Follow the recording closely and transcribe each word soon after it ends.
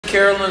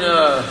Carolyn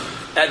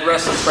at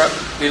Wrestling Prep.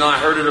 You know, I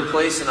heard of the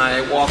place and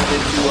I walked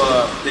into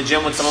the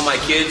gym with some of my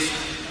kids.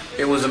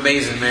 It was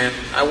amazing, man.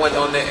 I went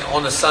on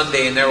the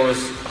Sunday and there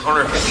was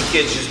 150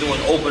 kids just doing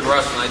open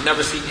wrestling. I'd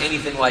never seen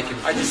anything like it.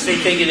 I just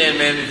say take it in,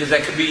 man, because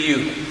that could be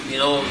you. You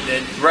know,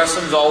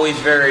 wrestling's always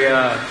very,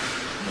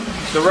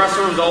 the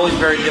wrestling is always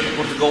very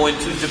difficult to go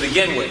into to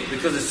begin with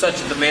because it's such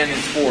a demanding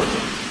sport.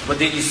 But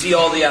then you see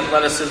all the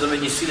athleticism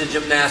and you see the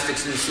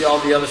gymnastics and you see all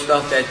the other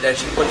stuff that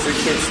she puts her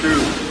kids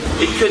through.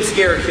 It could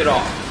scare a kid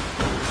off.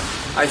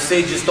 I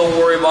say just don't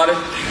worry about it.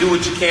 Do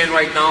what you can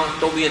right now.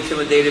 Don't be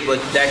intimidated,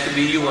 but that could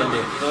be you one day.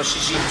 You know,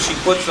 she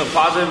puts a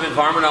positive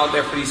environment out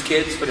there for these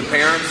kids, for the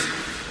parents.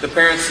 The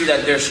parents see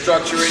that there's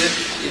structure in it.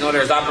 You know,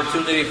 there's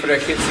opportunity for their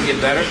kids to get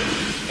better.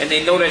 And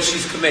they know that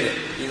she's committed.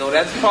 You know,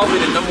 that's probably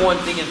the number one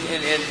thing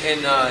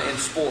in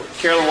sport.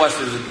 Carolyn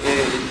Webster is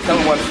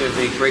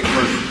a great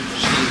person.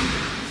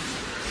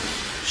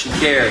 She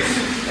cares.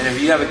 And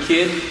if you have a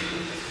kid,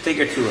 take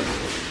her to her.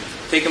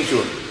 Take him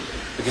to her.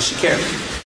 Because she cares.